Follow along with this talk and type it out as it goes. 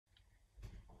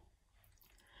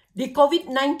The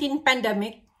COVID-19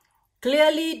 pandemic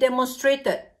clearly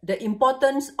demonstrated the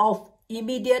importance of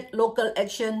immediate local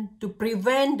action to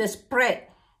prevent the spread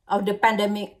of the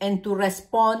pandemic and to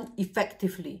respond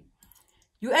effectively.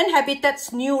 UN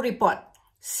Habitat's new report,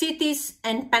 Cities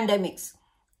and Pandemics,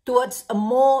 Towards a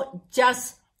More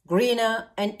Just, Greener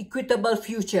and Equitable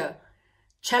Future,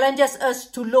 challenges us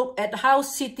to look at how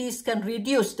cities can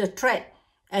reduce the threat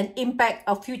and impact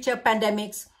of future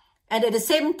pandemics and at the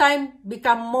same time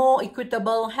become more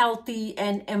equitable, healthy,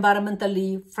 and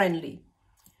environmentally friendly.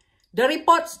 The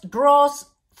report draws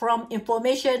from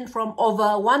information from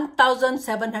over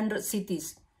 1,700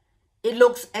 cities. It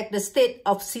looks at the state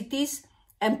of cities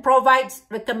and provides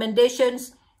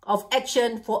recommendations of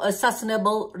action for a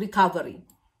sustainable recovery.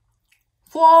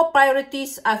 4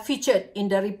 priorities are featured in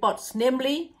the reports,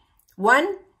 namely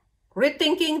 1.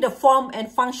 Rethinking the form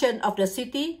and function of the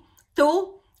city.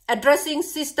 2. Addressing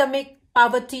systemic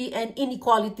poverty and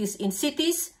inequalities in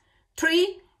cities.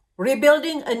 3.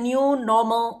 Rebuilding a new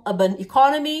normal urban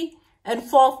economy. And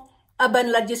 4.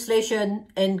 Urban legislation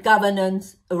and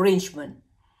governance arrangement.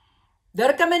 The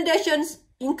recommendations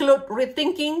include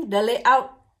rethinking the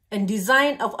layout and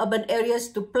design of urban areas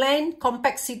to plan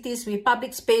compact cities with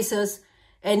public spaces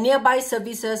and nearby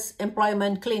services,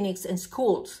 employment, clinics, and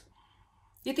schools.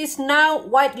 It is now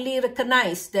widely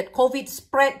recognized that COVID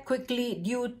spread quickly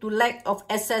due to lack of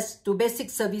access to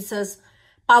basic services,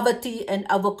 poverty, and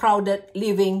overcrowded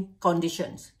living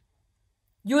conditions.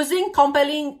 Using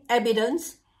compelling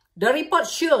evidence, the report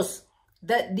shows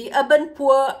that the urban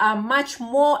poor are much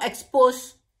more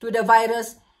exposed to the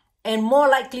virus and more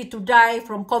likely to die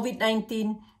from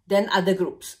COVID-19 than other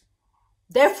groups.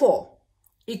 Therefore,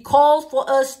 it calls for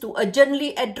us to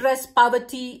urgently address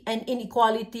poverty and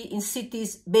inequality in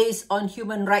cities based on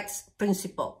human rights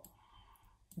principles.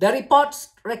 The report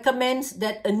recommends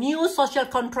that a new social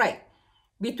contract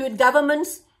between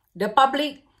governments, the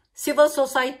public, civil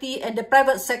society, and the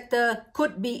private sector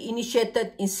could be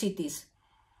initiated in cities.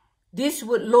 This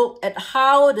would look at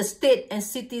how the state and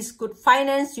cities could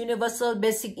finance universal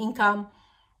basic income,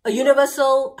 a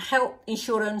universal health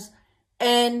insurance,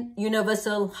 and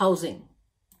universal housing.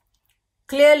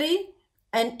 Clearly,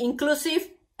 an inclusive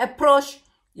approach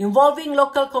involving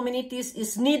local communities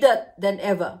is needed than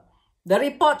ever. The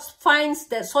report finds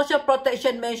that social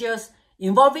protection measures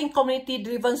involving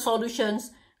community-driven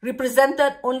solutions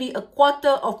represented only a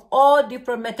quarter of all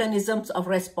different mechanisms of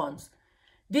response.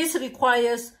 This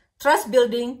requires trust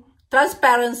building,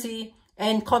 transparency,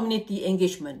 and community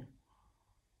engagement.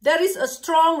 There is a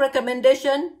strong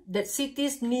recommendation that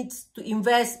cities need to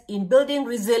invest in building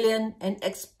resilience and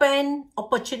expand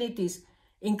opportunities,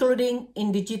 including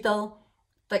in digital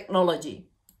technology.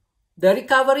 The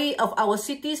recovery of our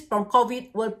cities from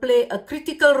COVID will play a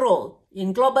critical role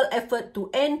in global effort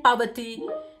to end poverty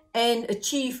and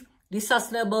achieve the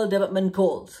Sustainable Development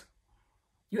Goals.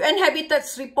 UN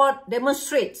Habitat's report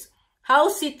demonstrates how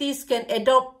cities can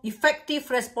adopt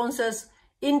effective responses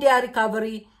in their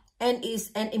recovery and is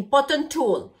an important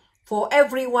tool for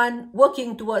everyone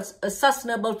working towards a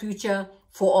sustainable future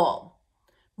for all.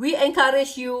 We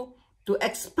encourage you to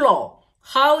explore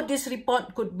how this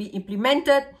report could be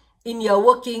implemented in your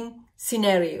working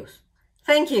scenarios.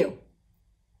 Thank you.